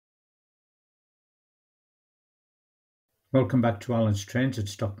Welcome back to Alan's Trains at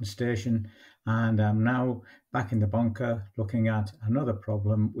Stockton Station, and I'm now back in the bunker looking at another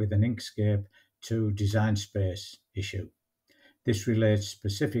problem with an Inkscape to design space issue. This relates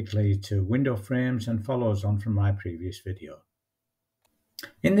specifically to window frames and follows on from my previous video.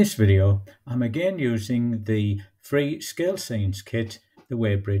 In this video, I'm again using the free Scalescenes kit, the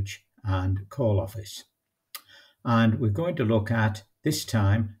Weighbridge and Call Office. And we're going to look at, this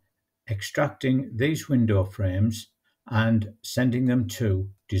time, extracting these window frames and sending them to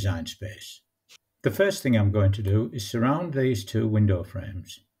Design Space. The first thing I'm going to do is surround these two window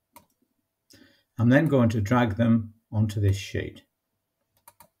frames. I'm then going to drag them onto this sheet.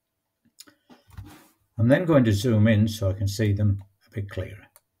 I'm then going to zoom in so I can see them a bit clearer.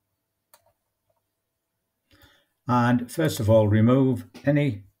 And first of all, remove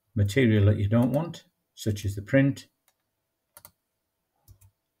any material that you don't want, such as the print,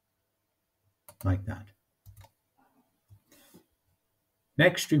 like that.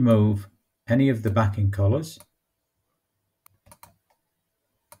 Next, remove any of the backing colours.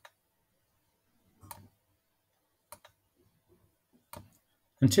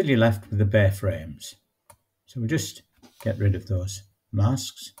 Until you're left with the bare frames. So we'll just get rid of those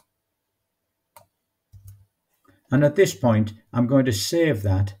masks. And at this point, I'm going to save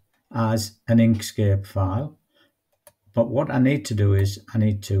that as an Inkscape file. But what I need to do is I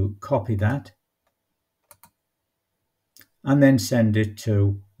need to copy that and then send it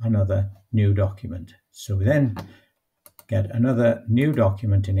to another new document. So we then get another new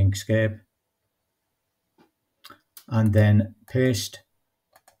document in Inkscape and then paste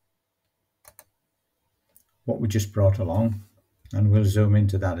what we just brought along, and we'll zoom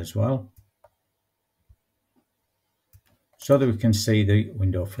into that as well so that we can see the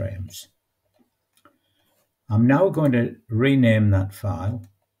window frames. I'm now going to rename that file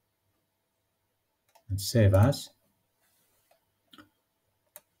and save as,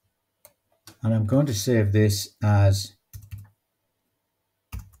 and I'm going to save this as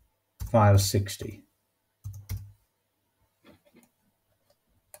file 60.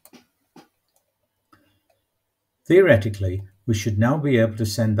 Theoretically, we should now be able to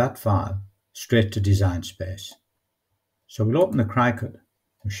send that file straight to Design Space. So we'll open the CRICUT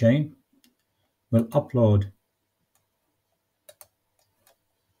machine, we'll upload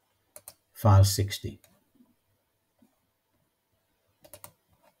file 60.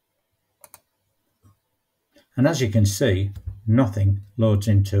 And as you can see, nothing loads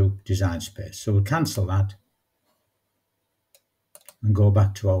into Design Space. So we'll cancel that and go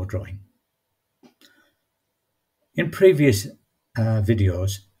back to our drawing. In previous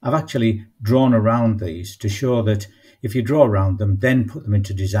videos, I've actually drawn around these to show that if you draw around them, then put them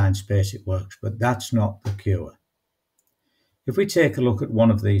into Design Space, it works, but that's not the cure. If we take a look at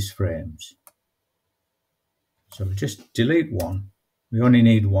one of these frames, so we just delete one, we only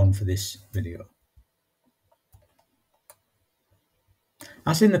need one for this video.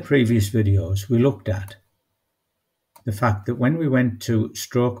 As in the previous videos, we looked at the fact that when we went to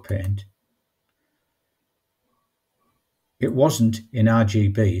stroke paint, it wasn't in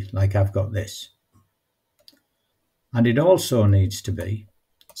RGB like I've got this. And it also needs to be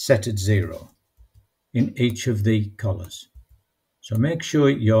set at 0 in each of the colours. So make sure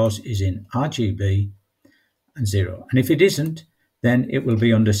yours is in RGB and 0. And if it isn't, then it will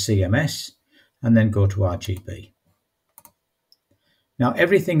be under CMS and then go to RGB. Now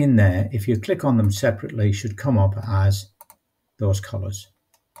everything in there, if you click on them separately, should come up as those colours.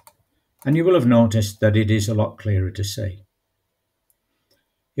 And you will have noticed that it is a lot clearer to see.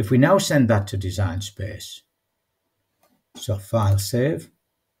 If we now send that to Design Space, so file save,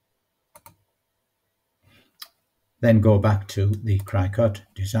 then go back to the CRICUT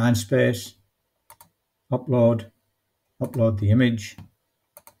Design Space, upload the image,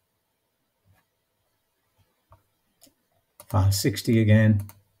 file 60 again,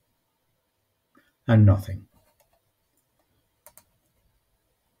 and nothing.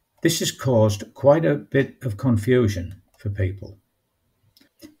 This has caused quite a bit of confusion for people.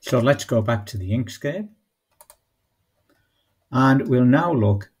 So let's go back to the Inkscape, and we'll now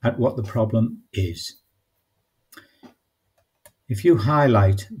look at what the problem is. If you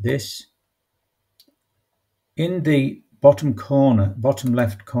highlight this, in the bottom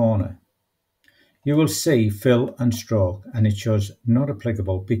left corner, you will see fill and stroke, and it shows not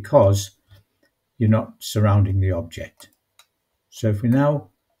applicable because you're not surrounding the object. So if we now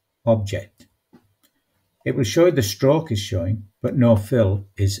object, it will show the stroke is showing, but no fill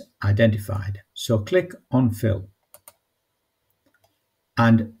is identified. So click on fill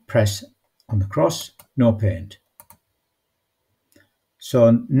and press on the cross, no paint.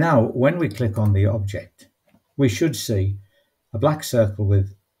 So now when we click on the object, we should see a black circle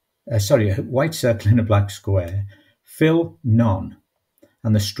with, a white circle in a black square, fill none,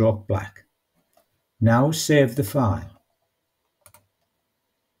 and the stroke black. Now save the file.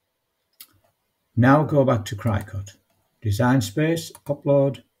 Now go back to CRICUT, Design Space,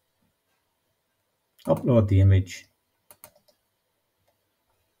 Upload the image,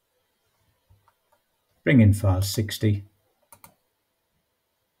 bring in file 60.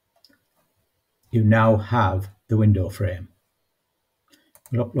 You now have the window frame.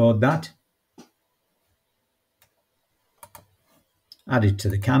 We'll upload that, add it to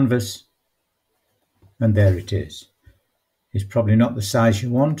the canvas, and there it is. It's probably not the size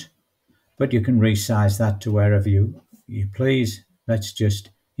you want, but you can resize that to wherever you please. Let's just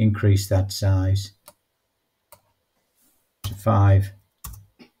increase that size to 5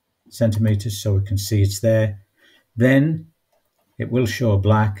 centimeters so we can see it's there. Then it will show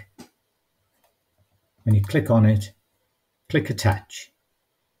black. When you click on it, click Attach.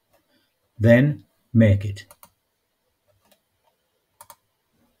 Then make it.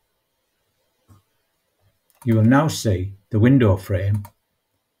 You will now see the window frame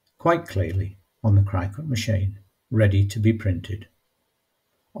quite clearly on the CRICUT machine, ready to be printed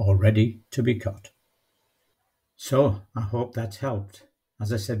or ready to be cut. So I hope that's helped.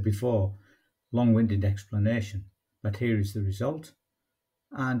 As I said before, long-winded explanation, but here is the result,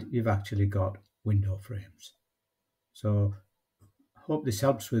 and you've actually got window frames. So I hope this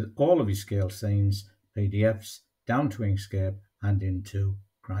helps with all of your Scalescenes PDFs down to Inkscape and into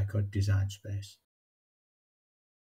CRICUT Design Space.